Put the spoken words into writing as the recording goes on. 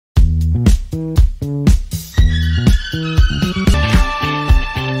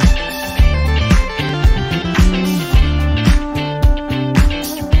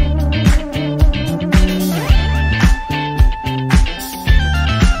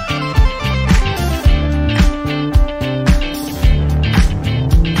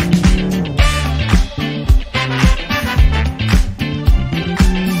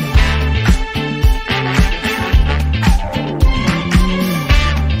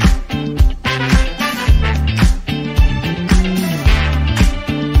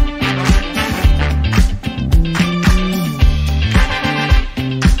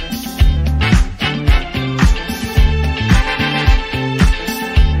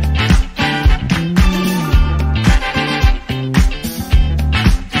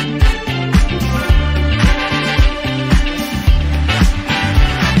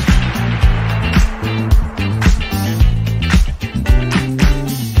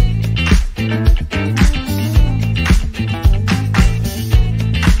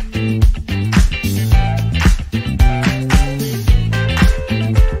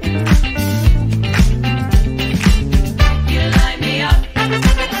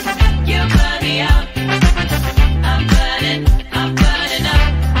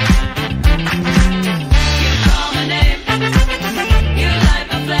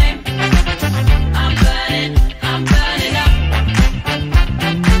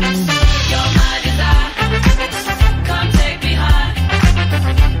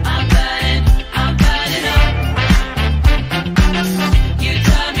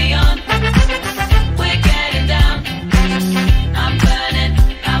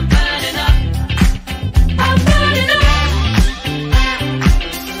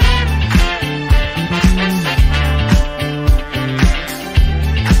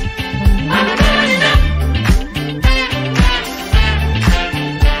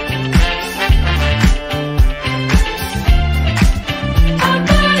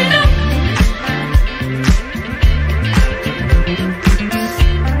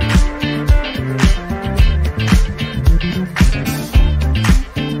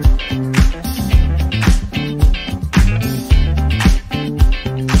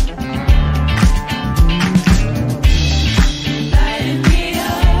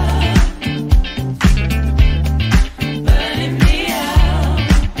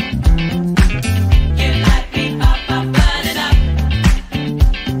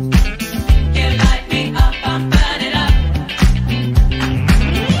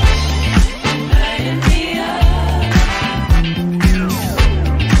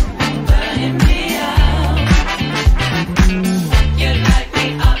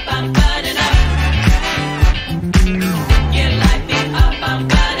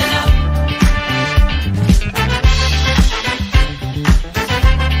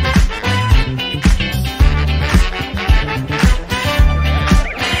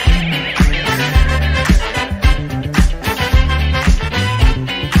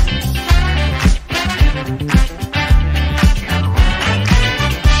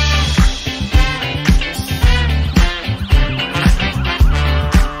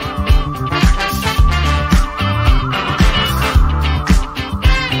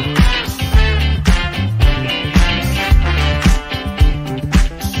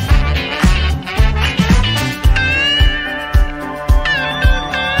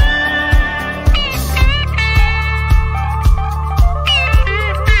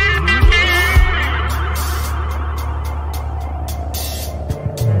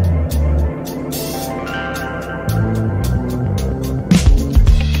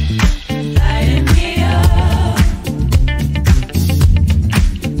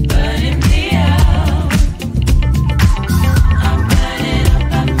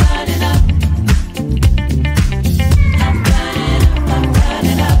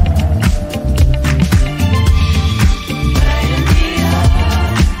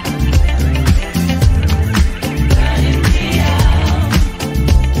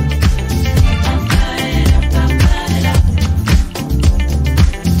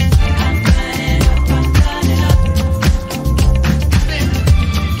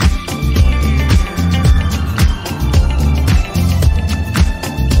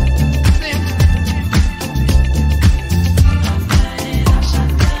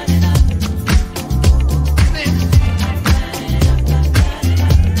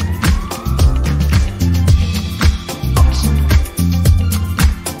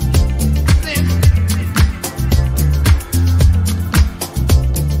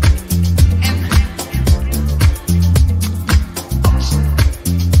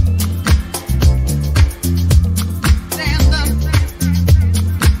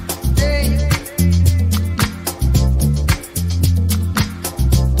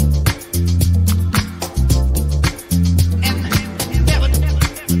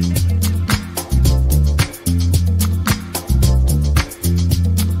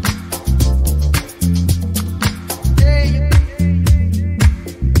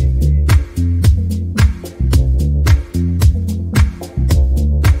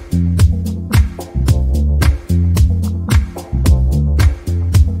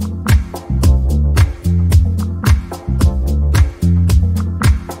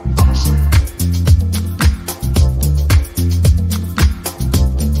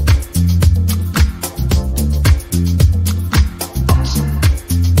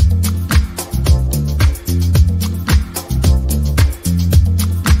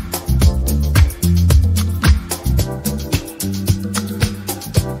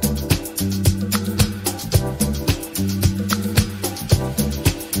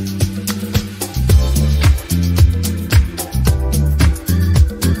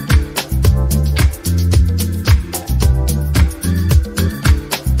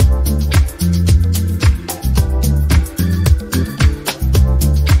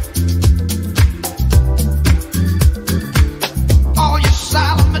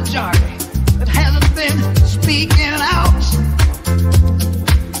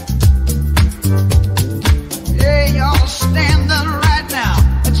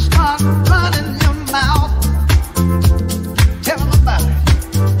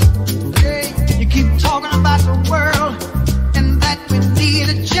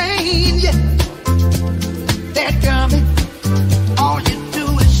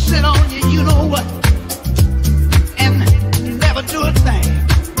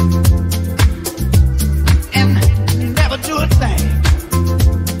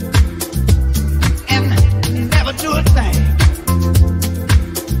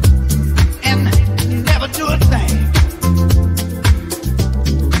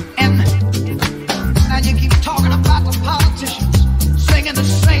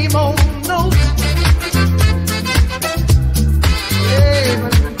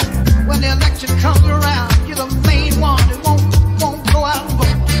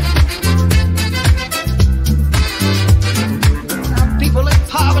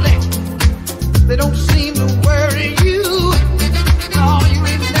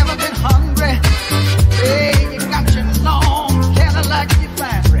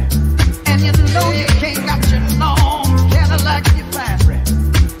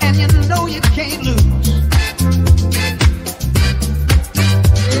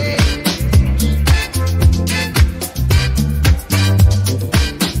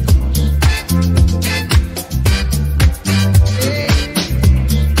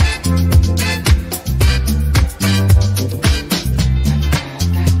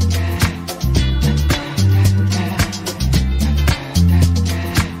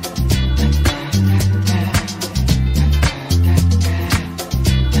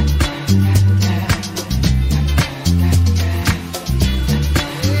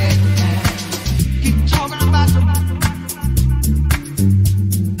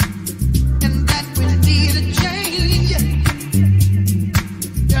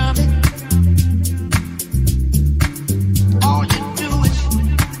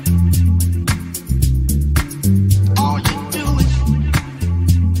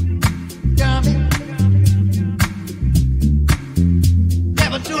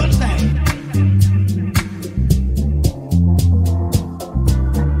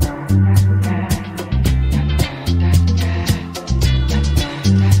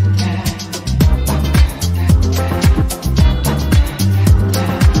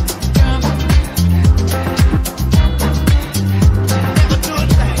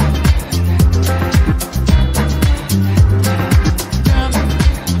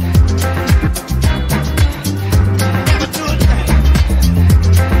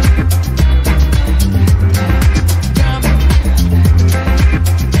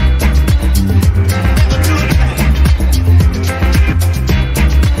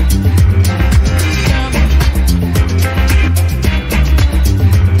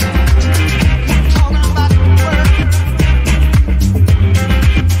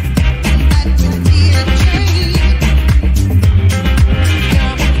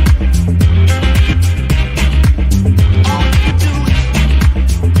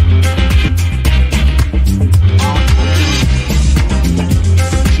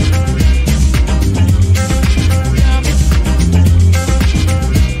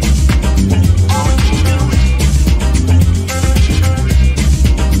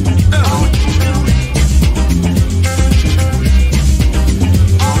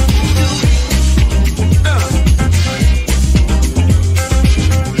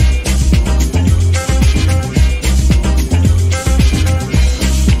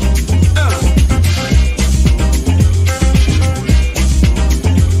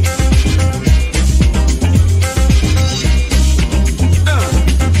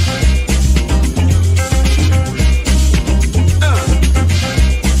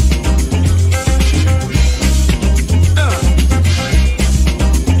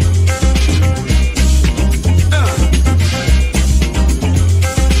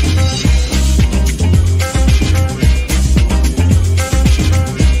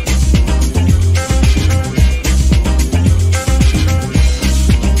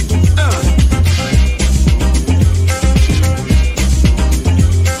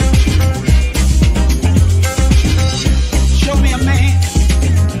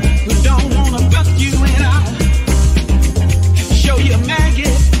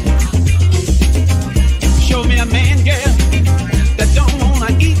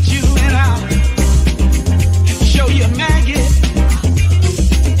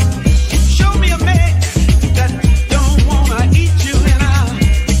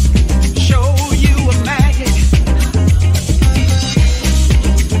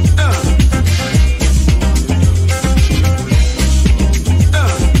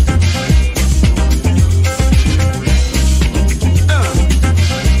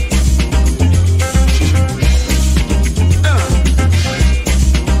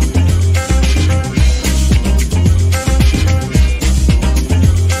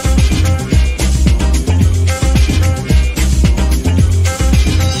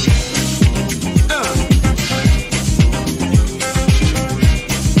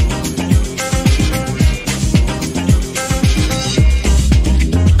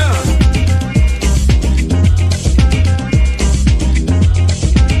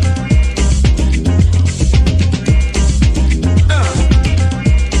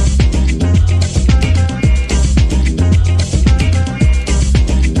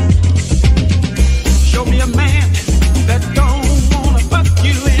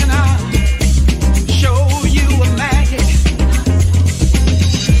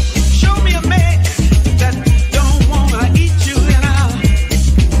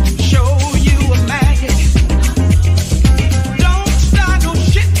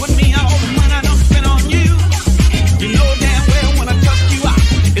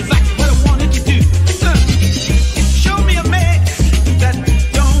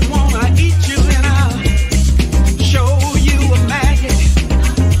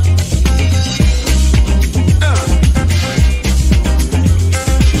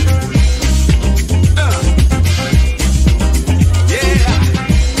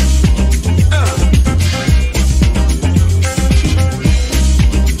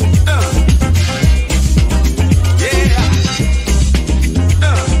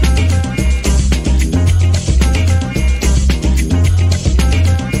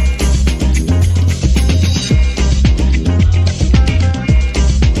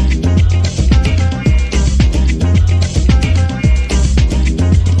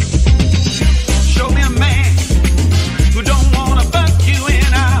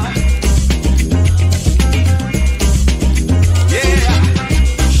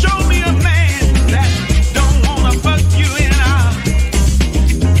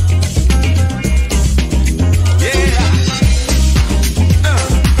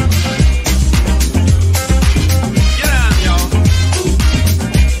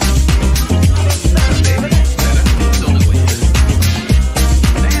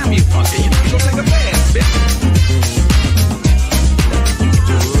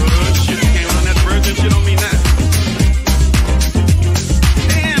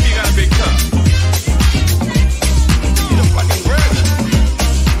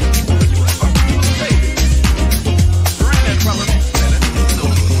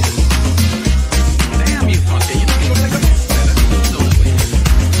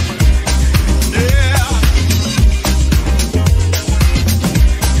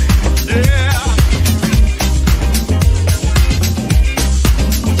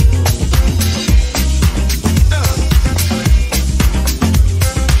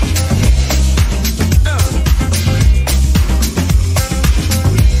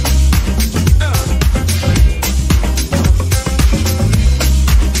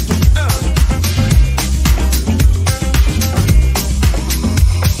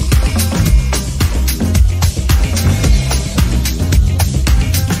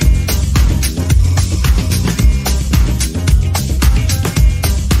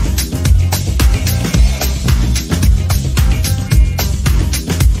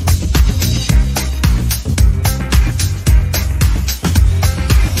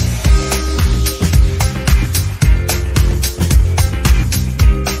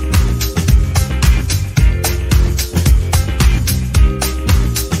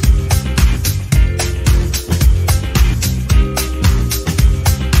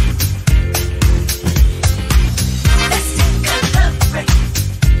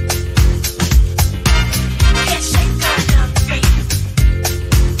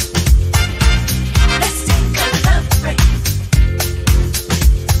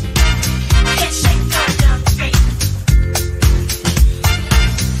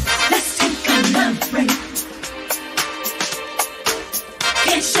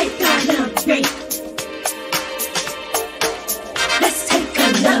Can't shake our love break. Let's take a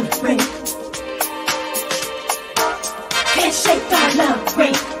love break. Can't shake our love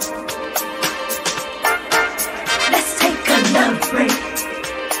break. Let's take a love break.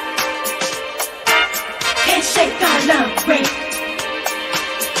 Can't shake our love break.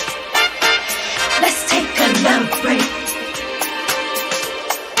 Let's take a love break.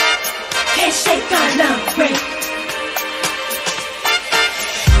 Can't shake our love break.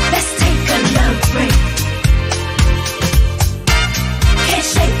 Let's take a love break. Can't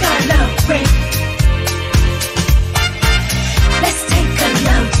shake our love break. Let's take a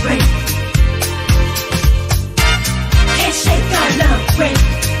love break. Can't shake our love break.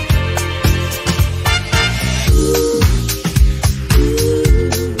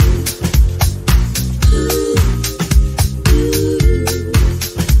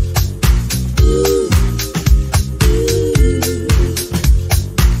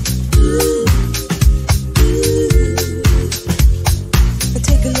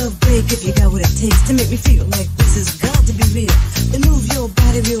 If you got what it takes to make me feel like this has got to be real, then move your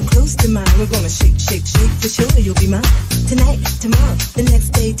body real close to mine. We're gonna shake, shake, shake, for sure you'll be mine. Tonight, tomorrow, the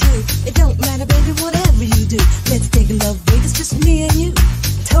next day too. It don't matter, baby, whatever you do. Let's take a love break, it's just me and you.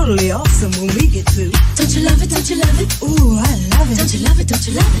 Totally awesome when we get through. Don't you love it, don't you love it? Ooh, I love it. Don't you love it, don't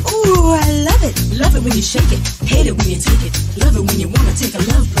you love it? Ooh, I love it. Love it when you shake it, hate it when you take it. Love it when you wanna take a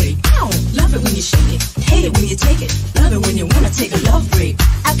love break. Ow! Love it when you shake it, hate it when you take it. Love it when you wanna take a love break.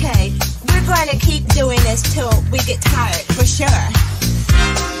 Okay, we're going to keep doing this till we get tired, for sure.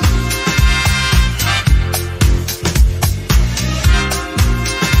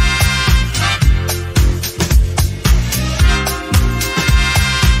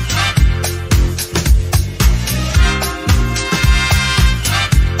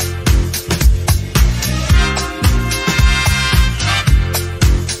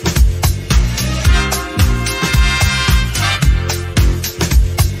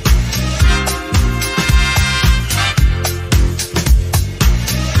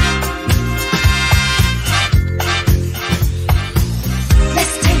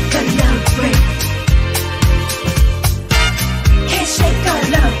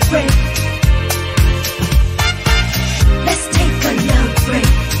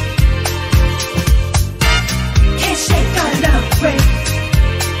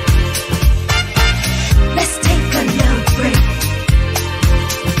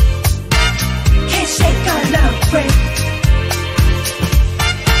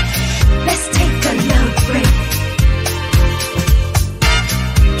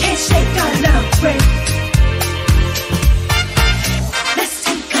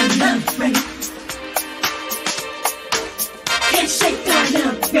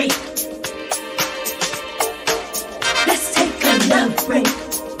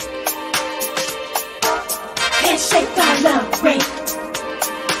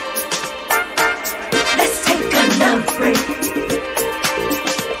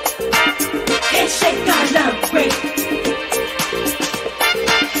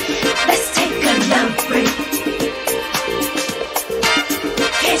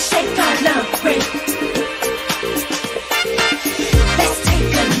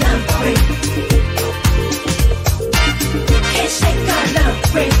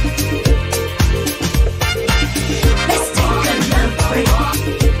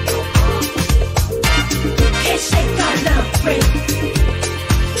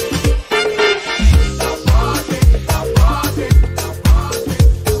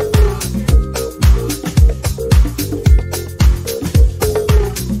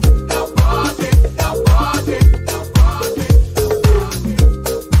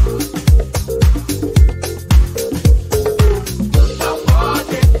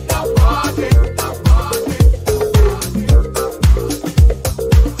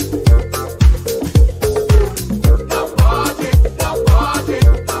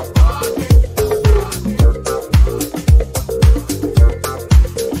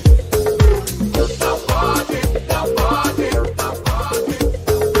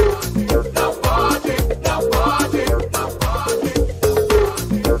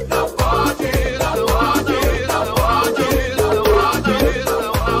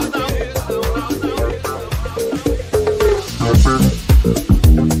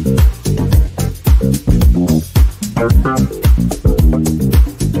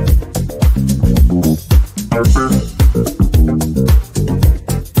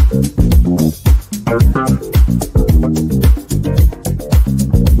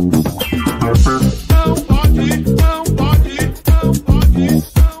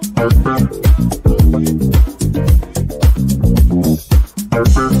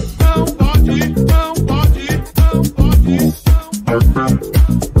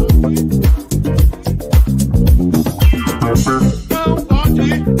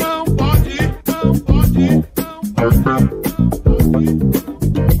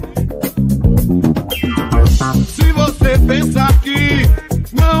 pensar que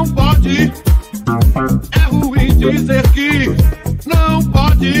não pode, é ruim dizer que não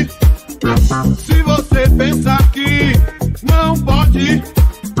pode. Se você pensar que não pode,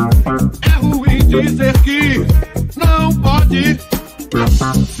 é ruim dizer que não pode.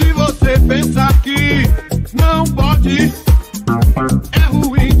 Se você pensar que não pode, é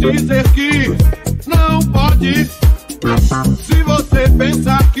ruim dizer que não pode. Se você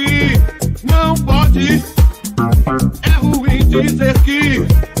pensar que não pode, é ruim dizer que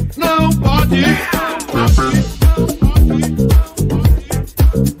não pode.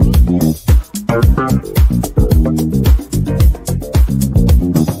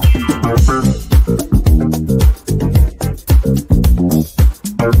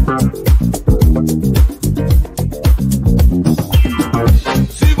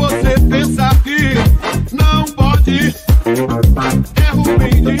 Se você pensar que não pode, é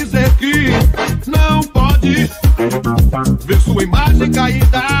ruim dizer que não pode. Ver sua imagem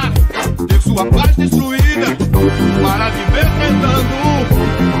caída, ter sua paz destruída, para viver tentando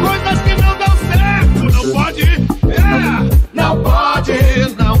coisas que não dão certo. Não pode, não pode,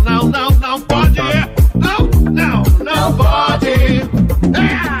 não pode, não pode.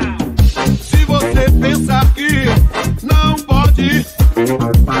 Se você pensar que não pode,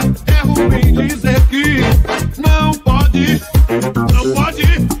 é ruim dizer que não pode. Não pode,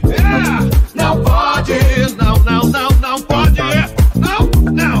 não pode, não pode, não pode.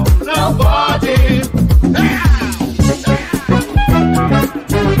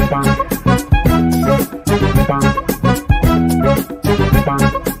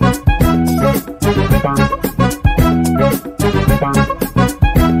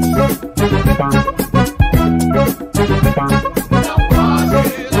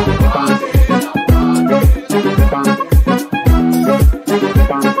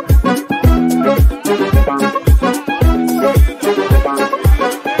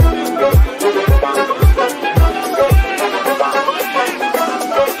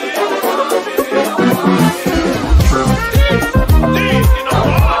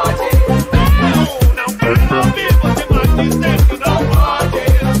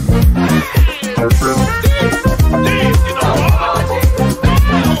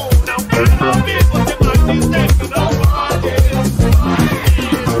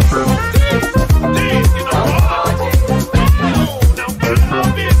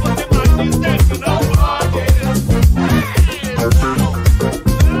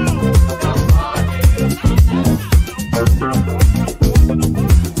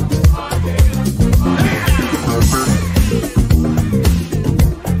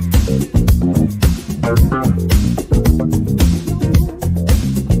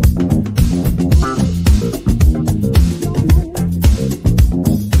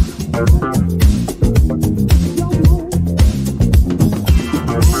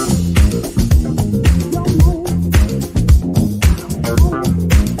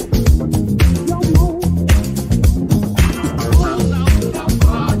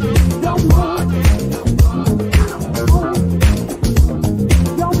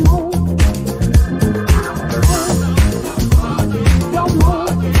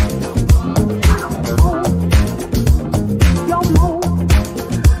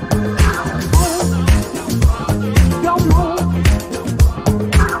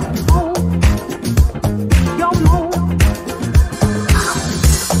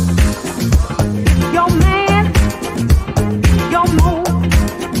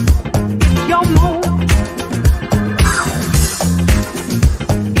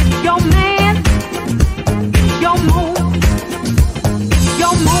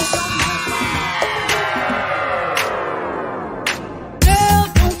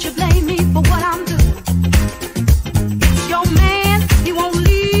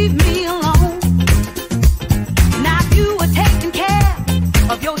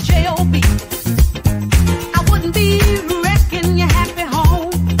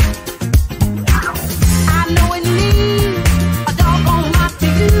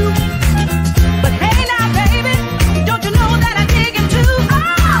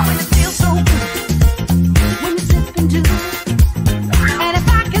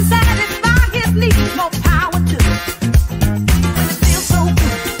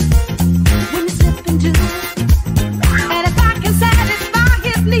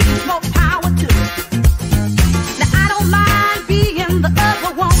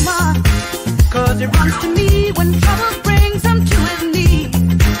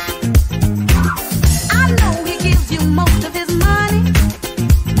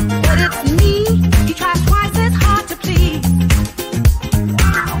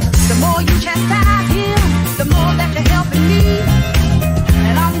 The more you chastise him, the more that you're helping me.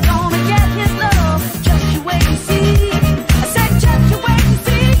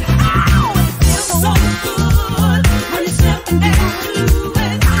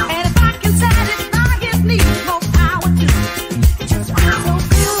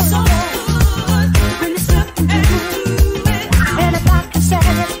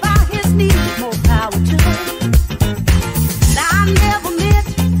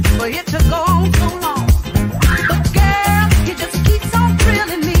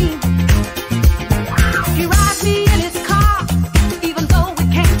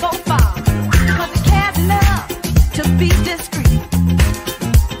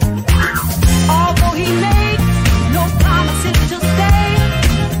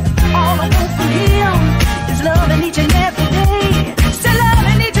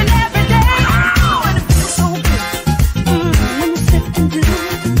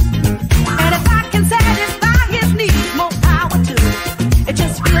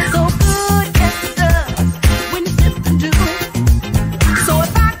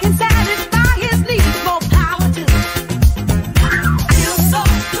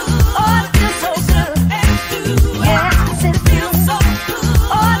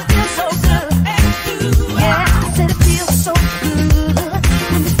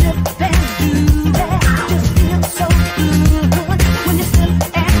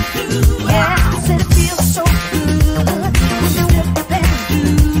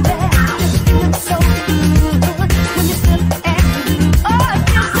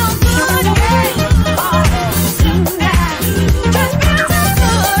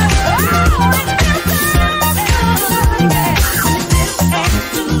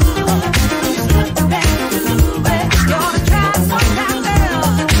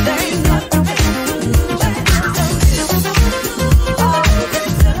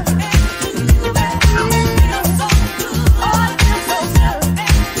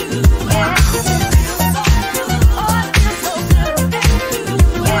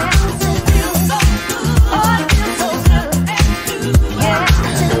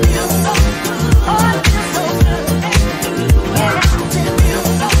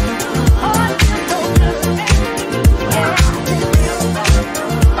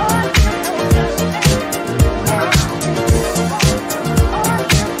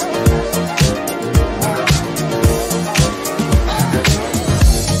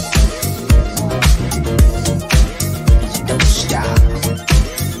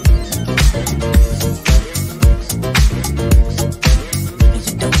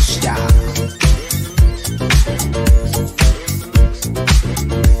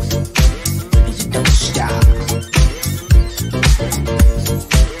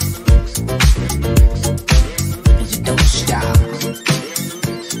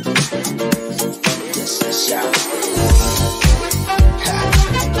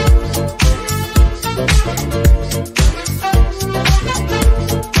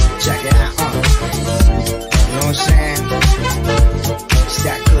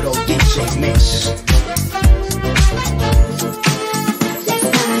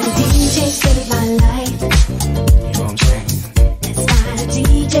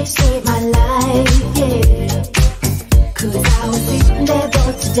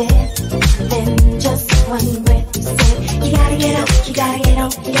 bored to death. Then just one breath he said, you gotta get up, you gotta get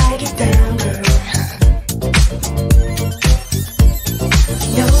up, you gotta get down, girl.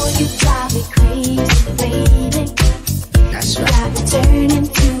 You know you drive me crazy, baby. That's right. Got me turning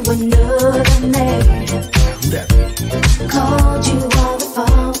to another man. Called you on the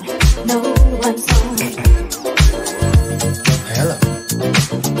phone, no one's home. Hello.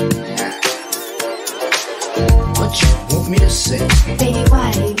 What you want me to say? Baby, why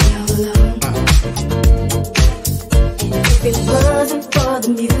leave me all alone? And if it wasn't for the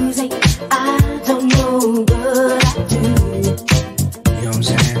music, I don't know what I'd do. You know what I'm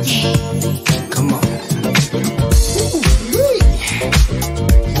saying? Yeah. Come on.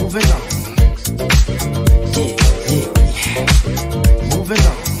 Moving on. Yeah, yeah. Moving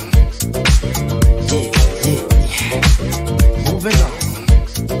on. Yeah, yeah. Moving on.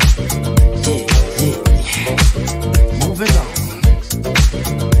 Yeah, yeah. Moving on.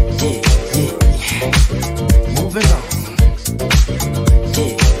 Yeah, yeah. Moving on.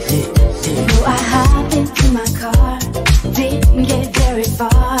 Yeah, yeah. So I hopped into my car, didn't get very far,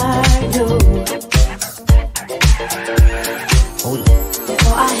 no. Hold on.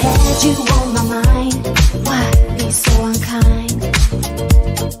 For I had you on my mind, why be so unkind?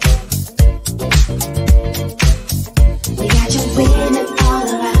 You got your women all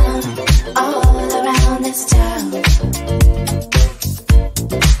around this town.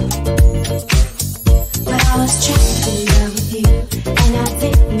 But I was trapped in love with you, and I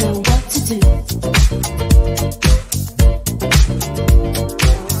didn't know what to do.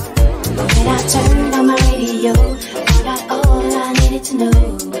 Then I turned on my radio, found out all I needed to know.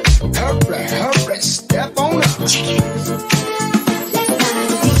 Hurry, step on up. Check it. Last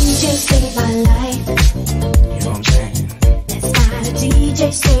night a DJ saved my life. You know what I'm saying? Last night a DJ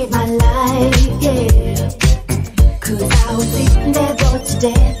saved my life, yeah. Cause I was sitting there bored to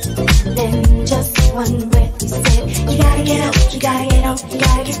death. Then just one breath he said, you gotta get up, you gotta get up, you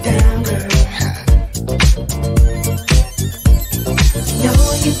gotta get down, girl. You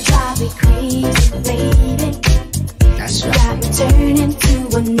know you drive me crazy, baby. That's right. Got me turning to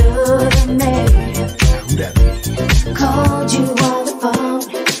another man. Who that be? Called you on the phone,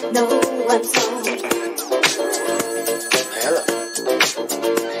 no one's home. Hello.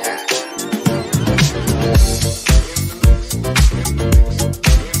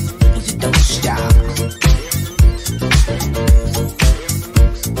 You don't stop.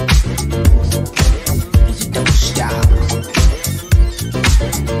 You don't stop.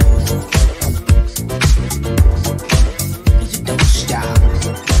 You don't stop.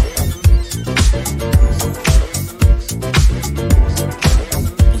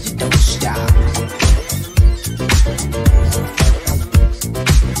 You don't stop.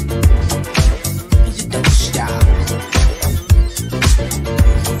 You don't stop.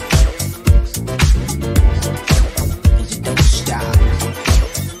 You don't stop.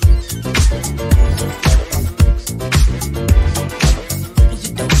 You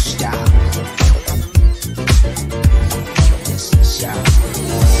don't stop. Yes, shout.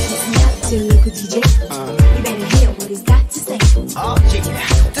 Listen up to local DJ. You better hear what he's got to say. Oh yeah,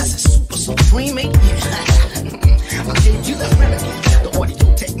 that's a super supreme mate. I gave you the remedy, the audio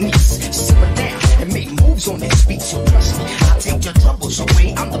techniques. Simmer down and make moves on this beat. So trust me, I'll take your troubles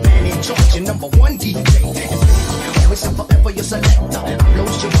away. I'm the man in charge, your number one DJ. Always and forever your selector. I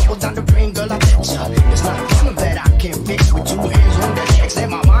blows your bubble down the drain, girl, I bet ya. It's not a problem that I can't fix with 2 hands on the decks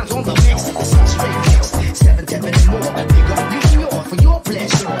and my mind's on the mix. It's not straight mix, 7, 7 and more. Pick up you and yours for your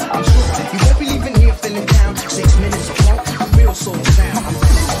pleasure. I'm sure you won't be leaving here feeling down. 6 minutes of funk, real soul sound. I'm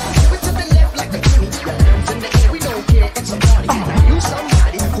feeling give it to the left like a guinea. Your arms in the air, we don't care, it's a party. You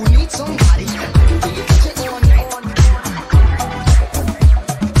somebody who needs somebody. I can be your DJ all night.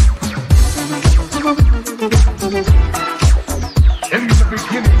 In the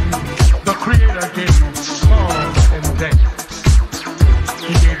beginning, the Creator gave song and dance.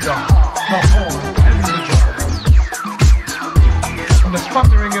 He gave the harp, the horn, and the drums. And the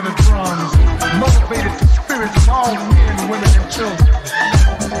thundering of the drums motivated the spirits of all men, women, and children.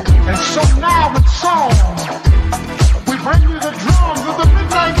 And so now with song, we bring you the drums of the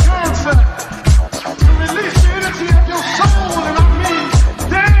midnight dancer to release the energy of your soul. And I mean,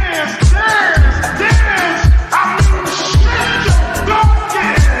 dance, dance, dance. I mean, shake your donkey.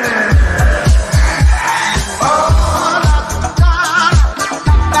 Oh, da da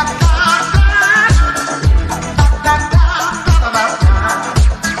da da da da da da da da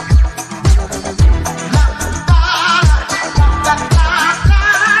da da.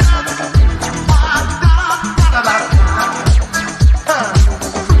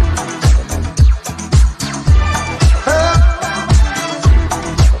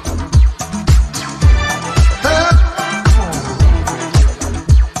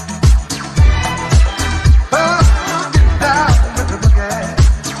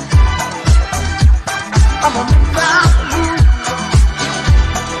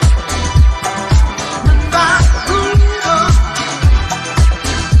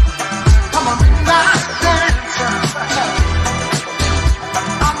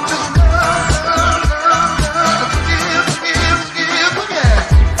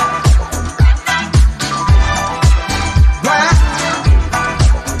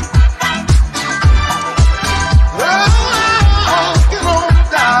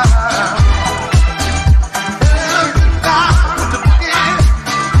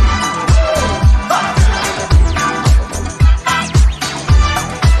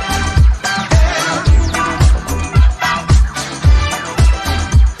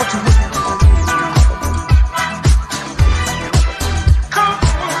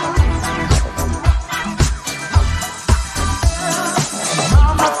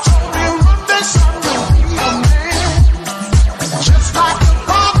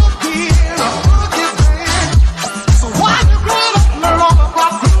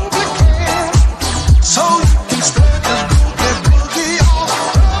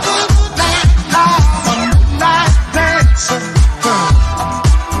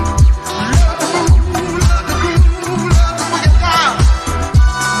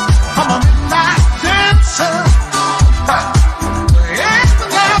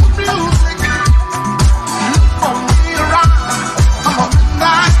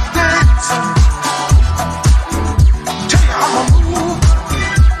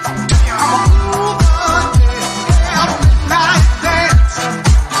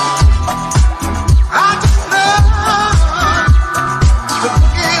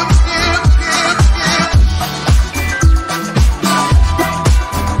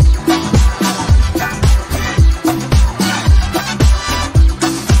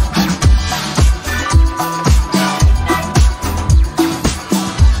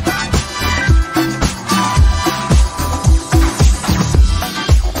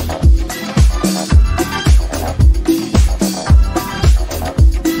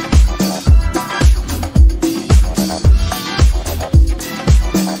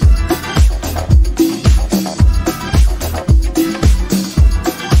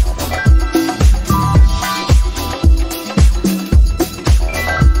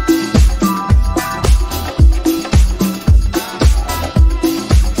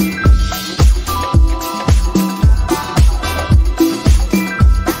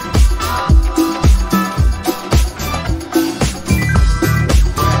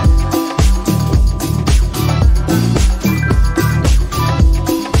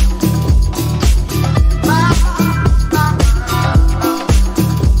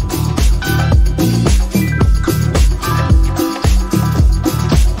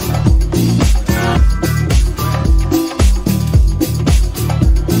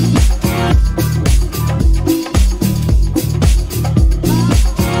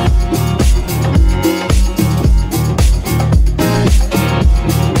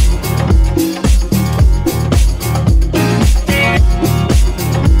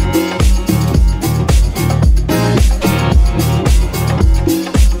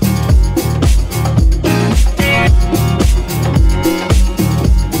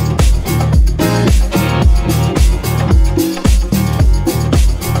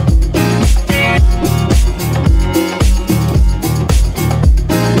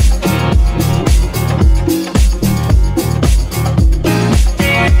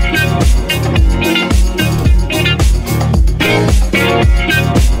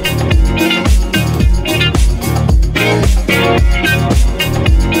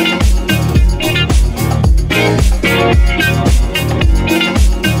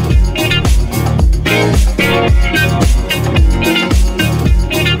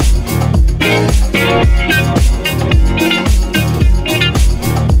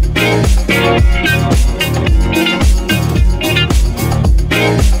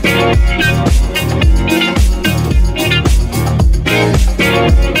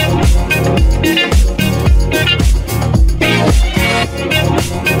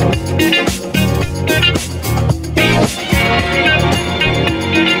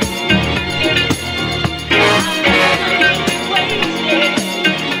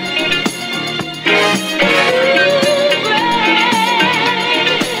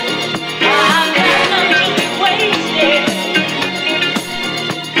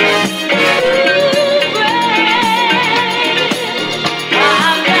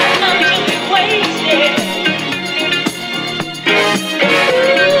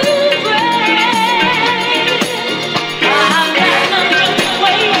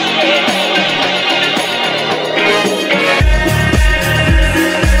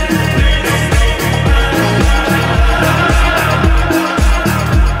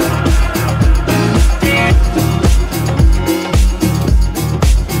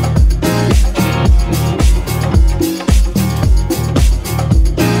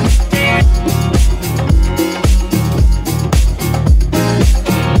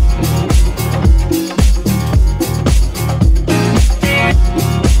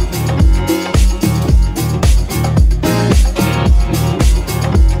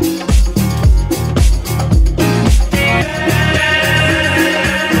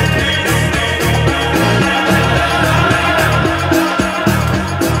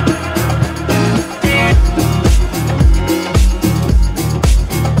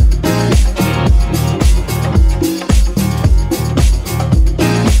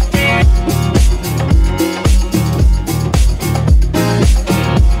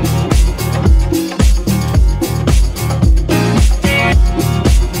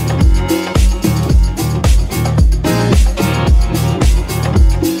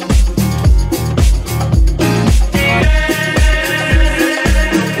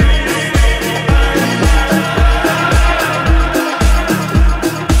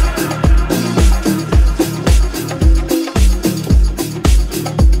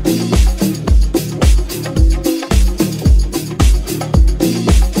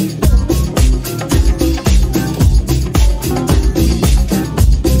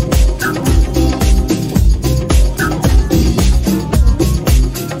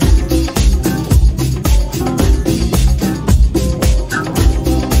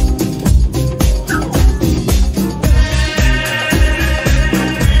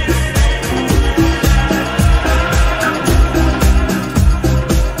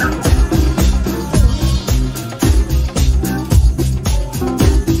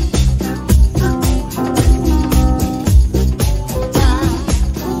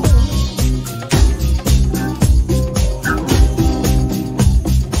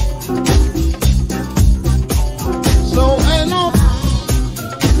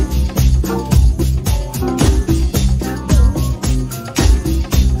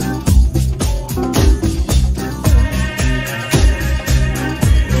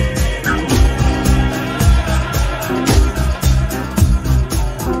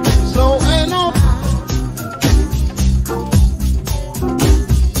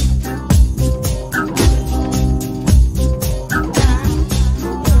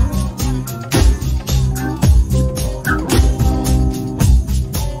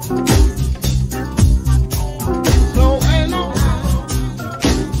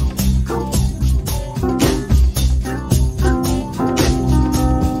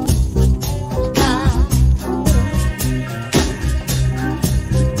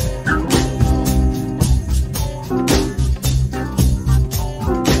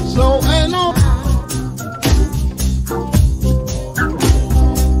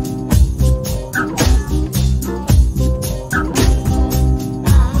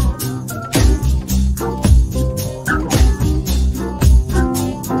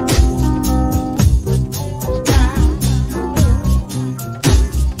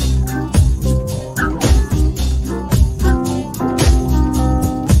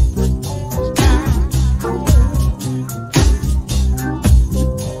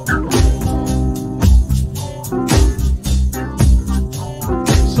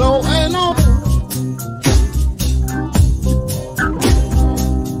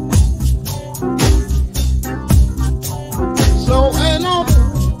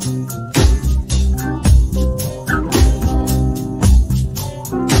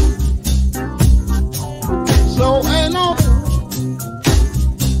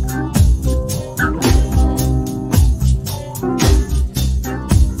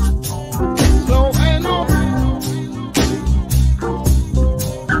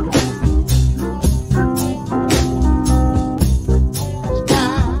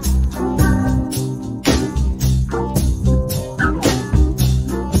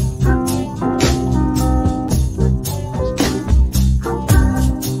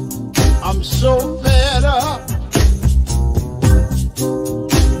 so fed up.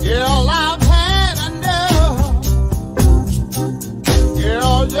 Girl, I've had enough.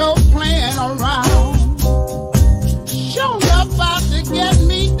 Girl, you're playing around. Show up about to get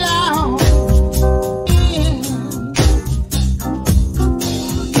me down.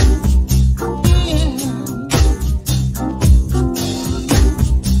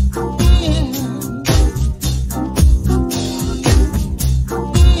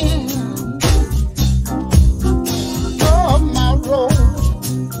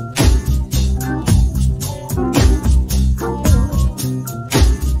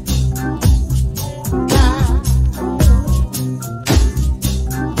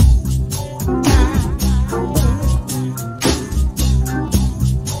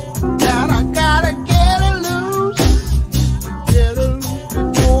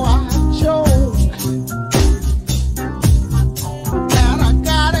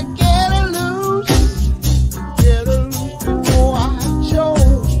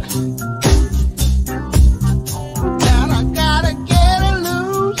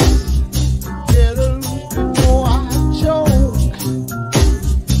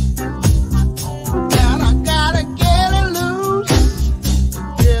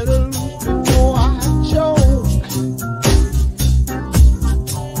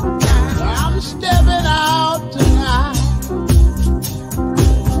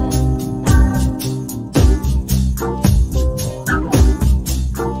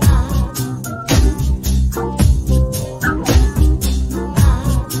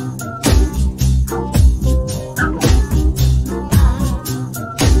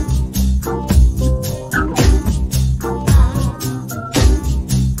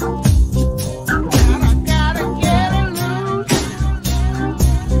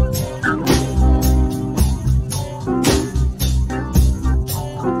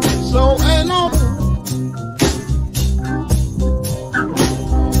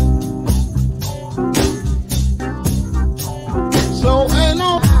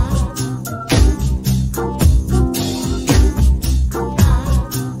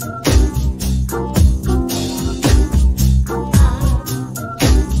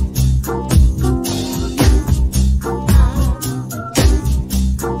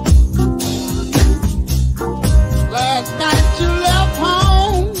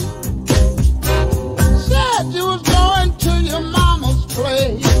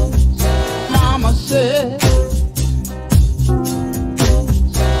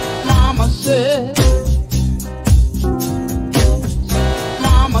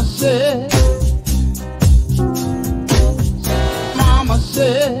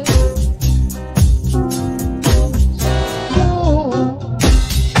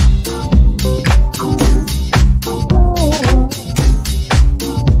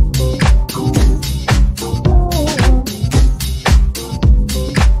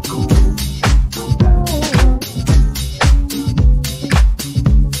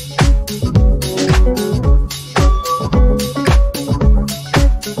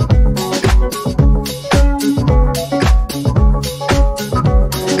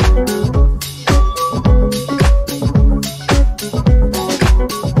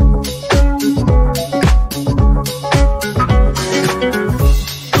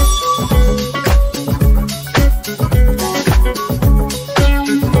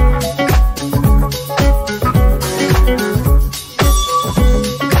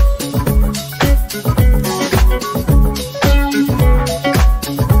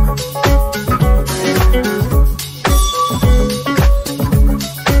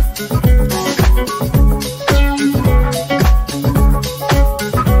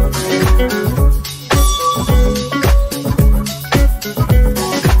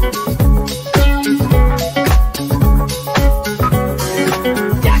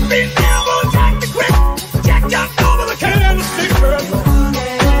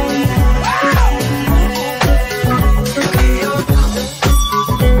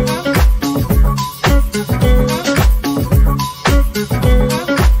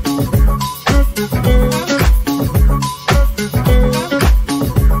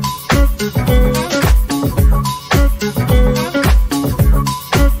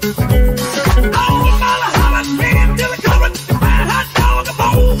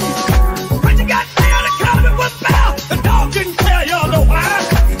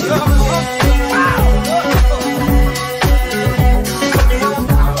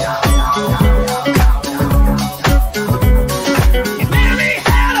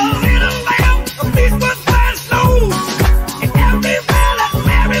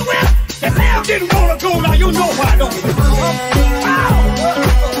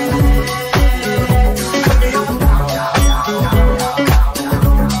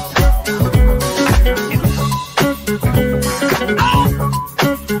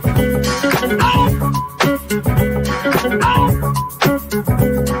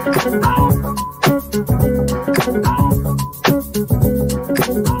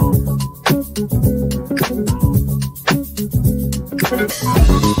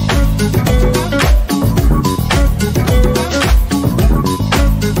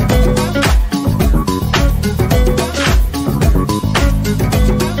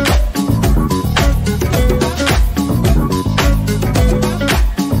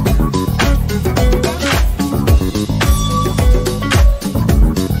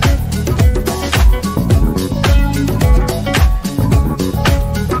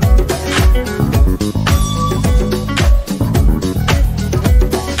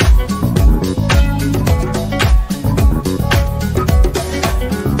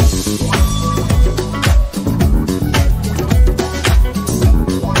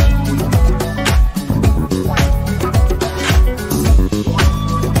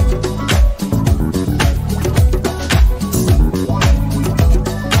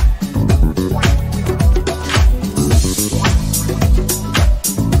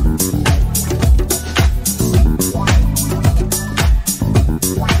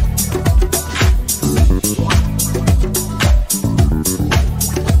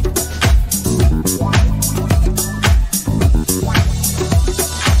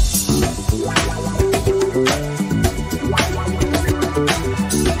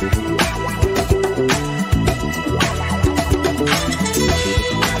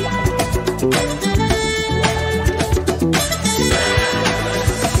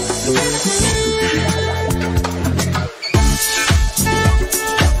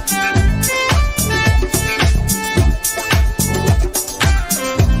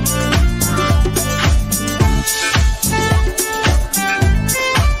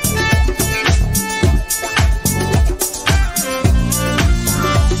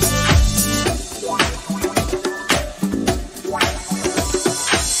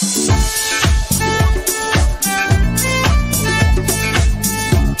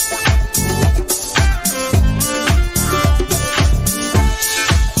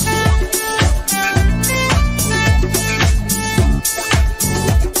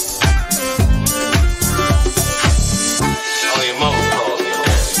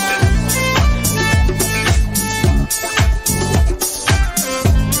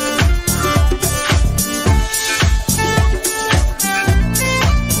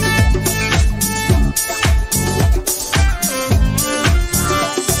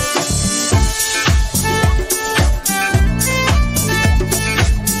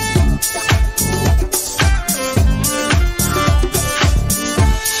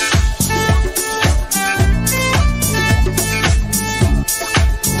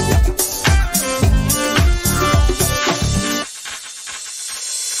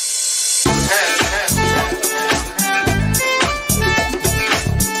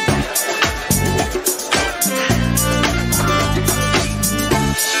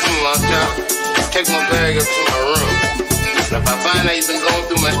 take my bag up to my room. And if I find out you've been going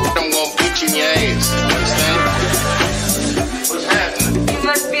through my shit, I'm gonna beat you in your ass. You understand? What's happening? You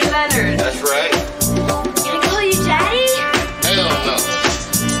must be Leonard. That's right. Can I call you Daddy? Hell no.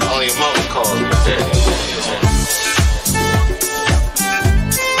 Only your mama calls me Daddy.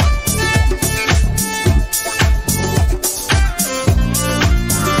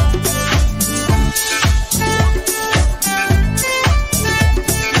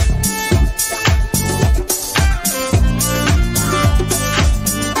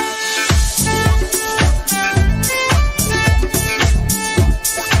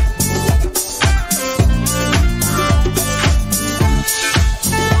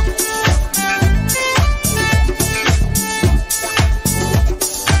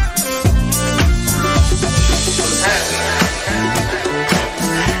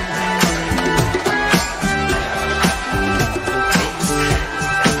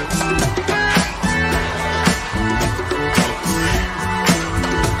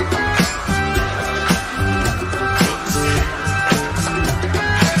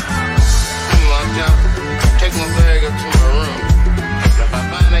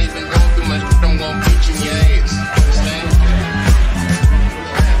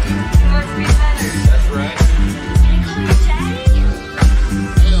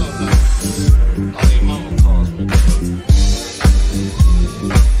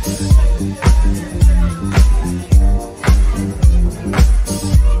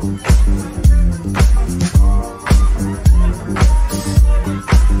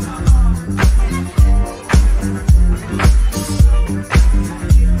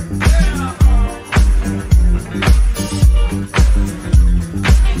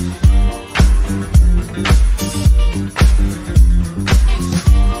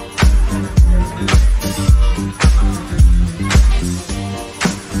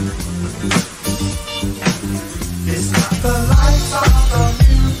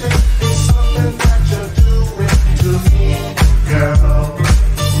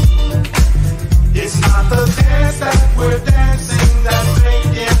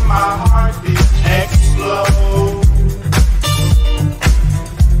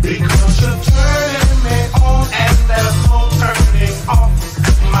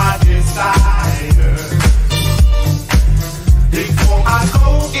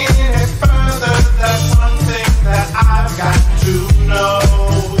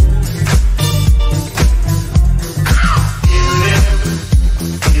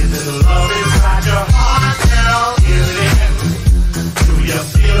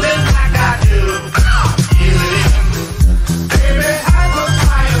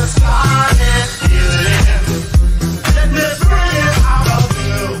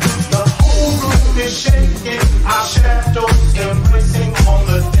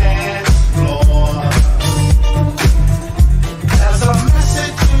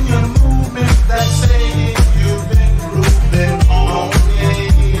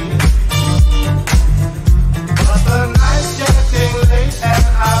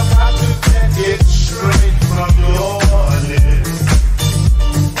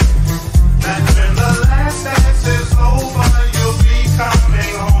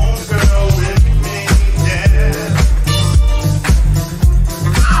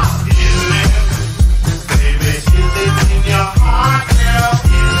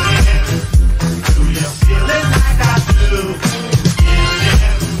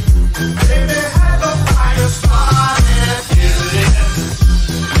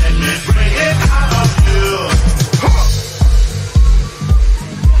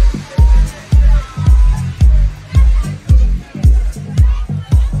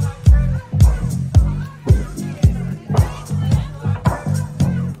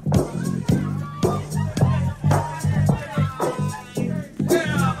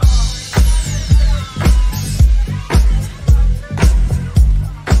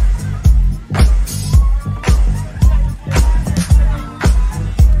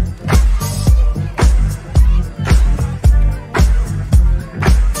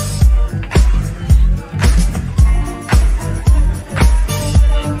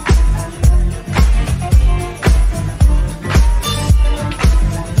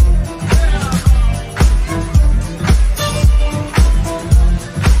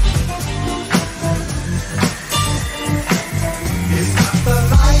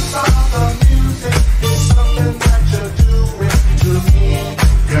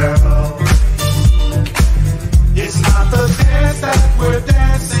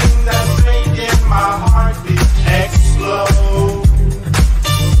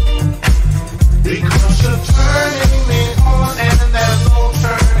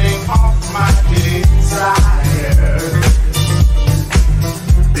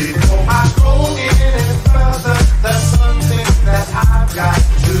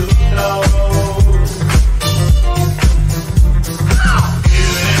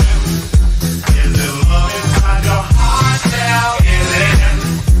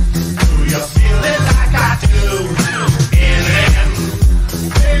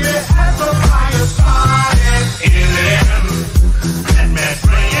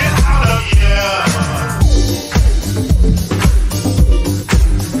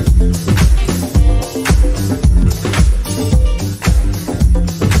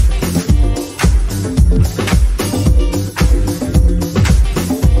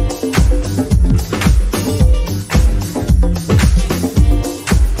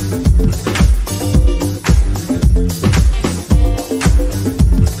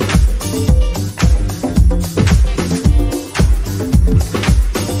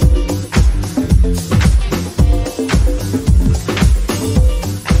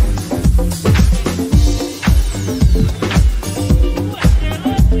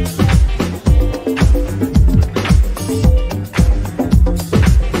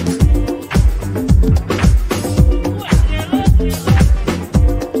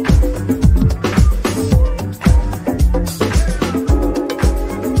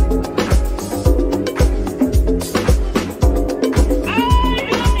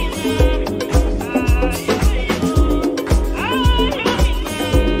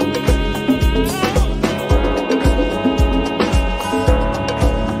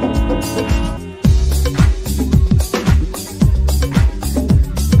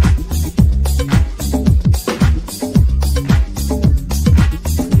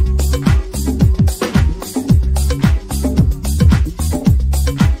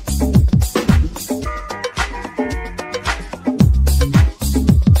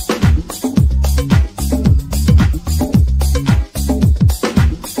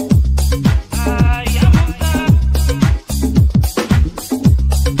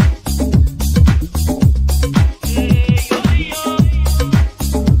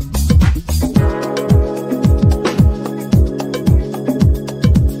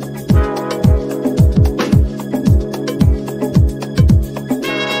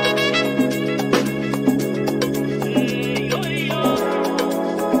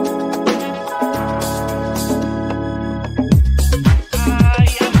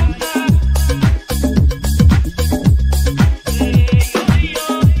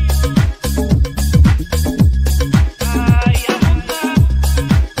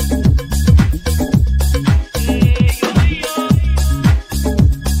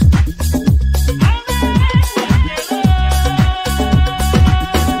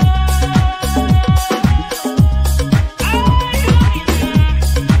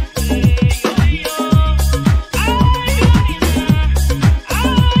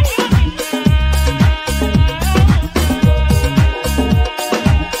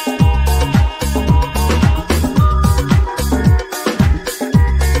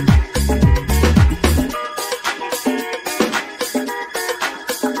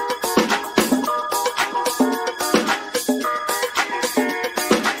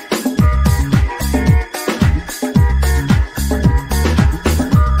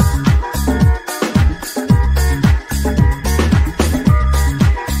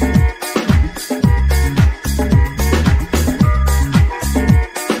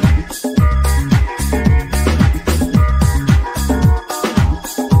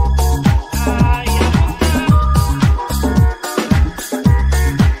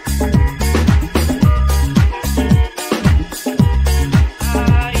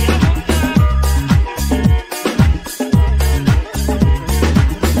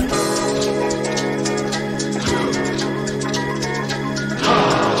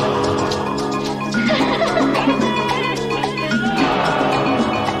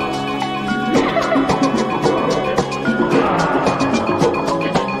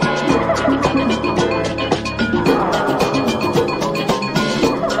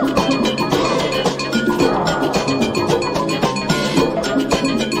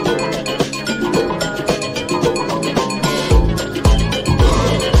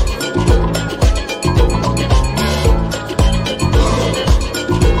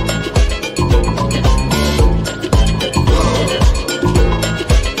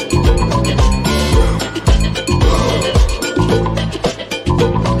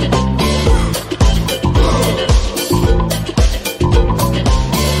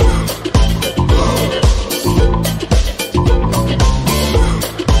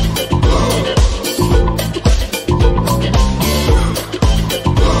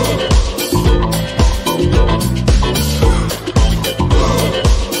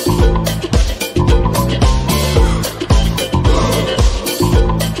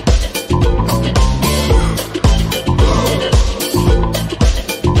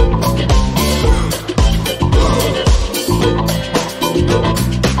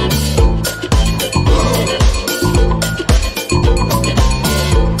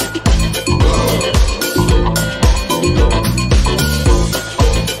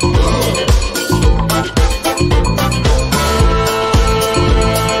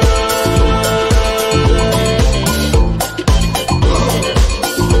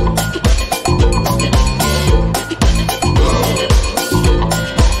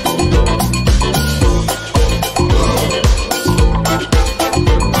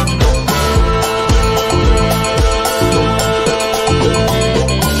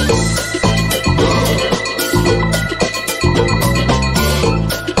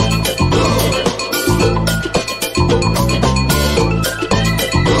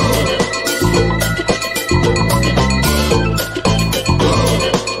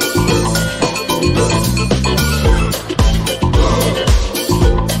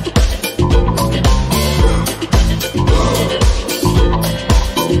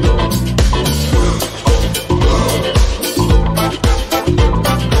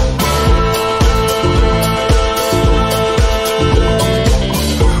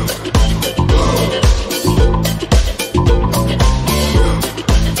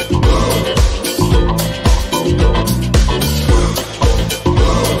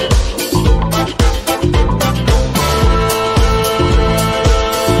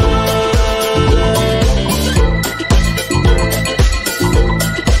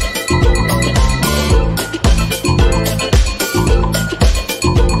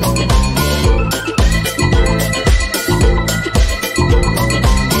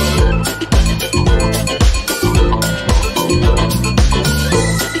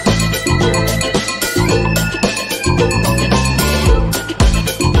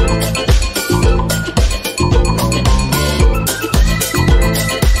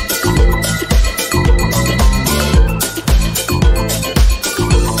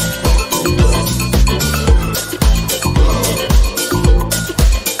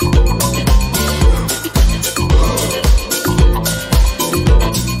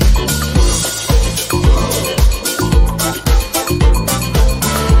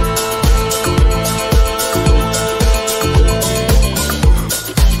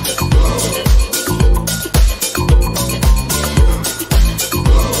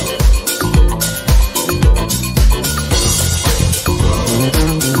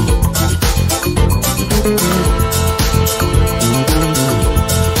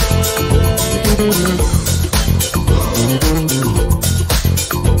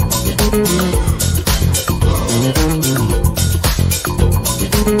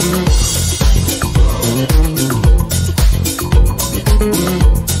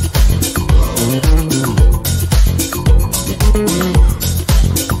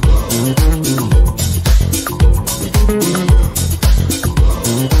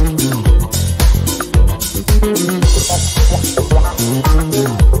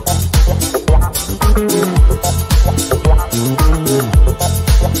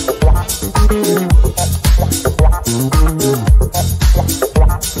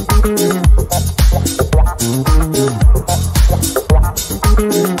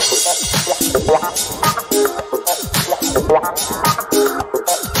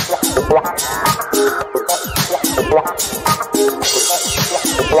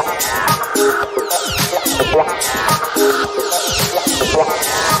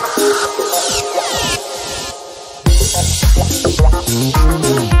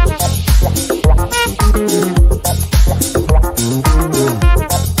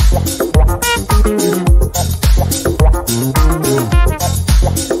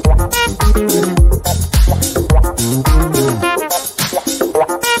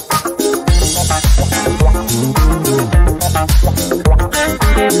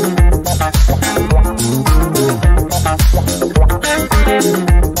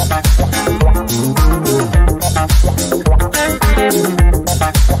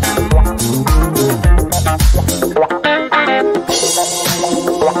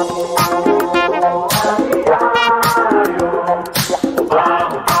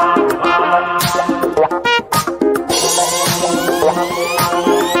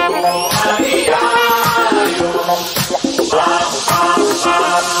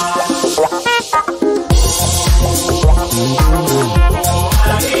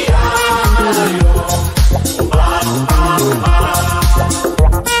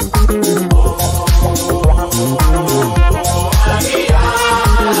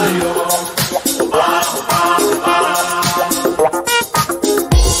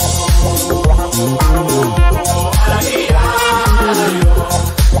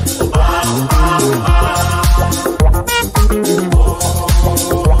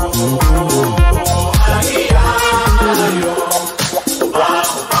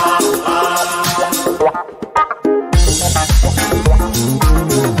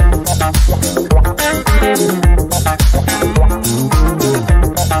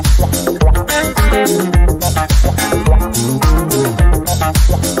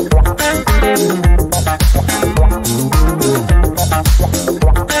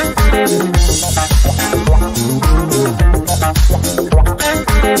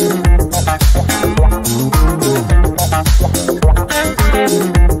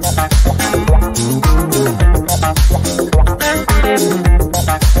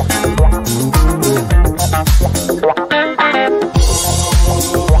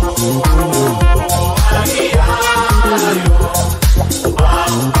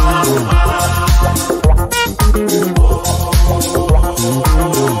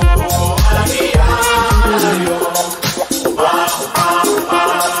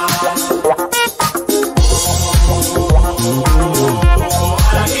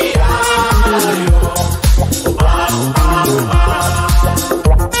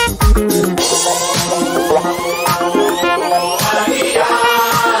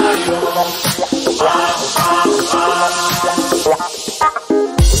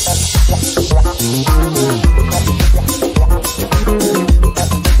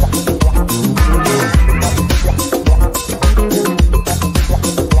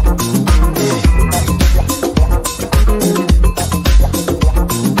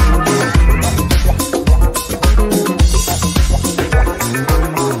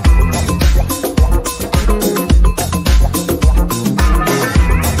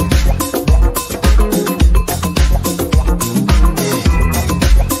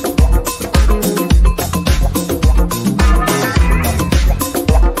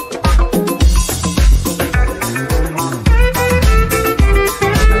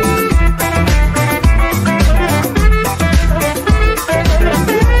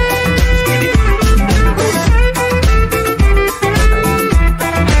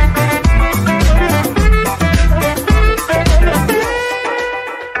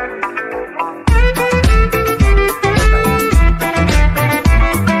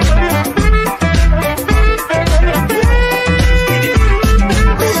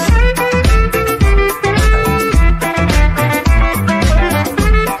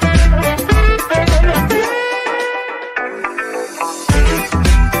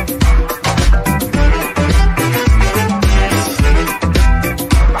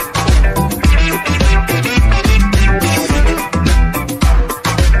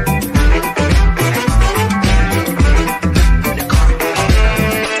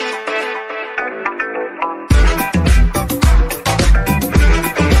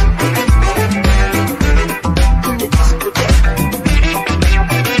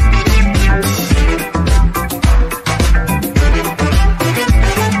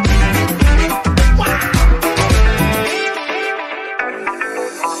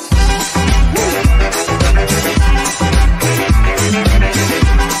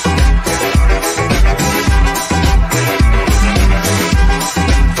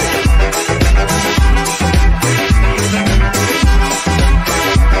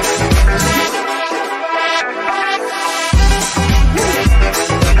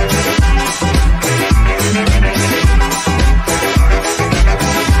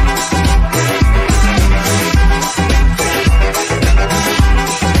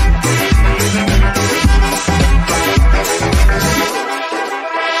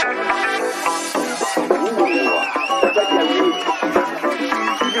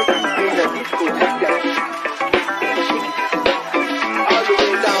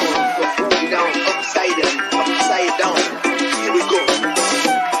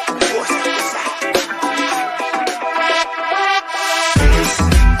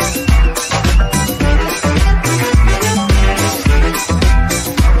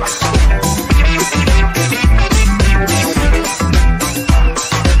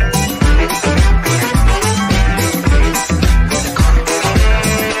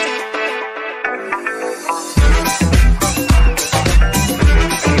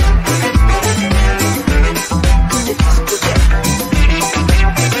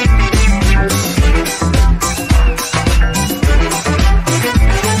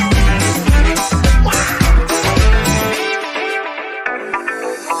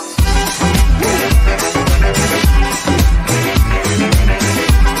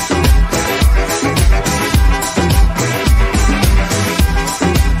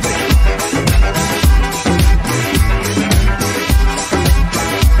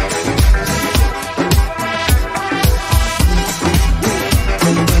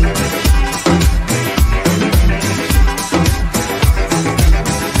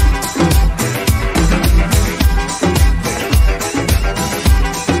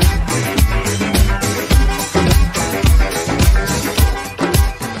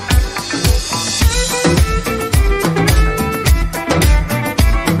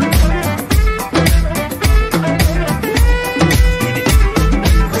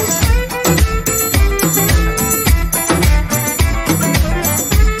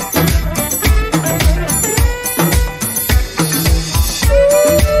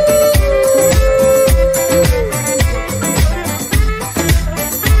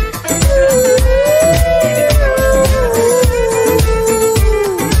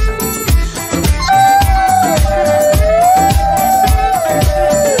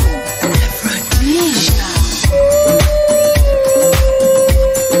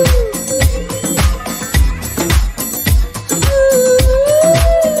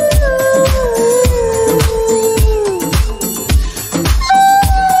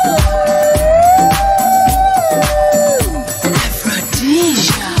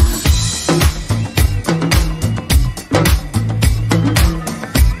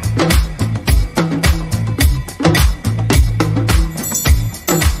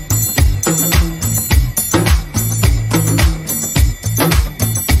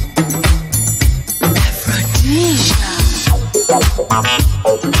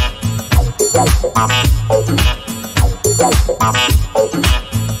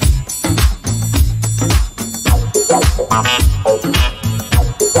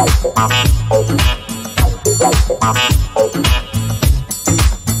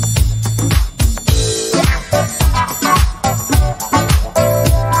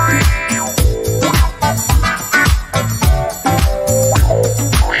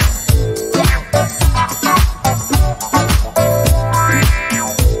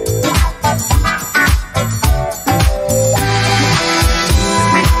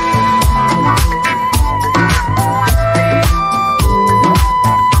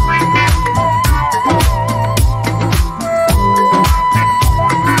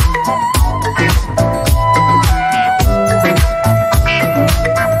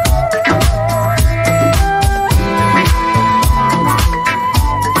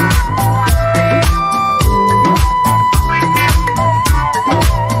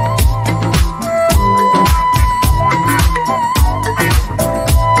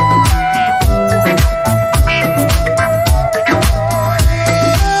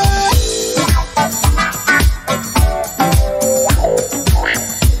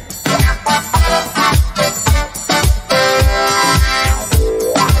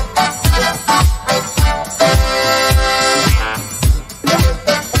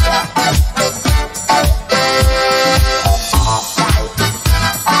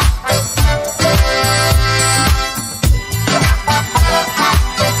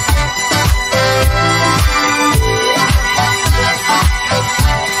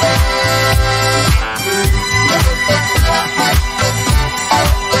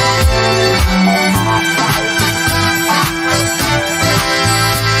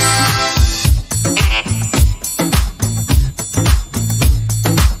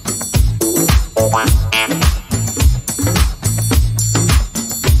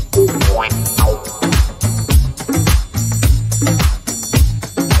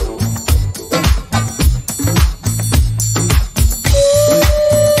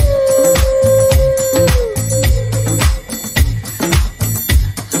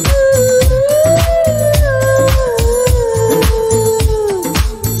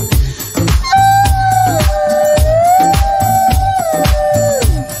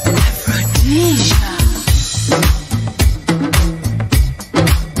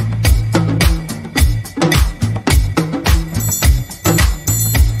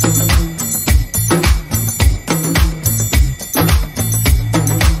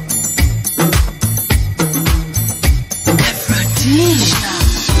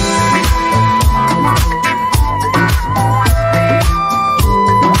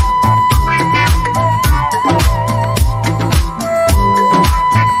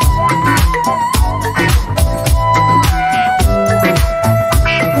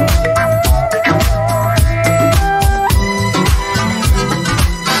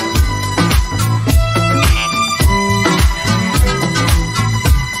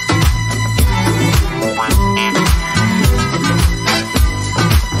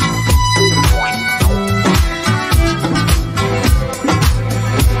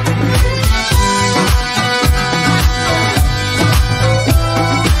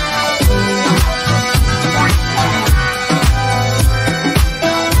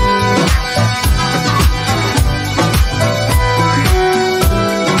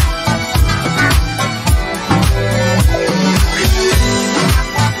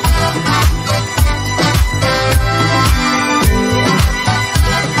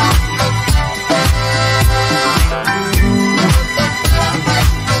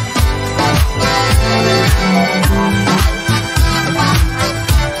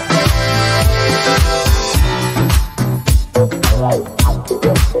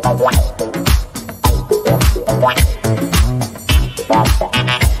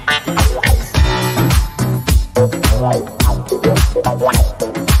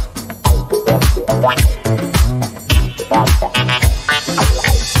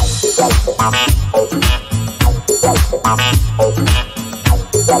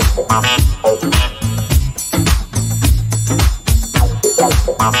 Aphrodisia.